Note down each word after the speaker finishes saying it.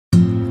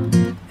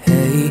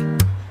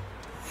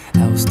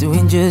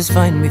just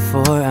fine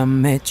before I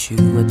met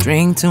you. I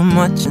drink too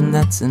much and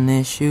that's an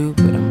issue,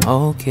 but I'm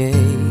okay.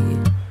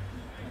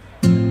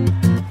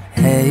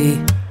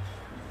 Hey,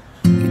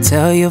 you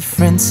tell your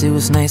friends it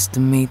was nice to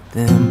meet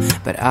them,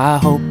 but I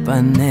hope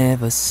I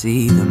never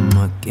see them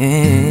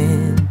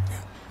again.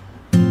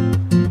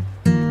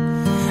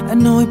 I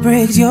know it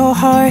breaks your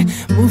heart.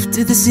 Moved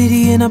to the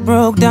city and I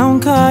broke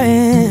down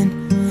crying.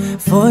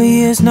 4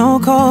 years, no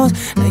calls.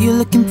 Now you're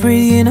looking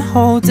pretty in a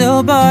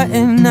hotel bar,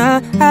 and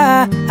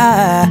I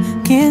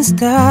can't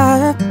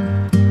stop.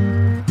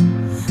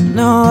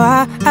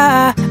 No,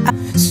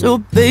 so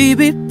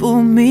baby,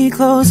 pull me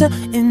closer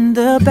in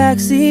the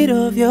backseat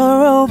of your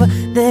Rover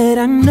that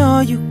I know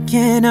you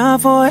can't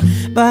afford.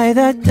 Buy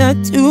that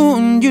tattoo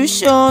on your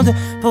shoulder.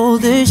 Pull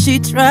the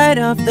sheets right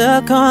off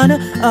the corner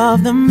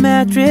of the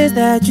mattress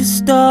that you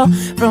stole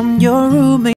from your roommate.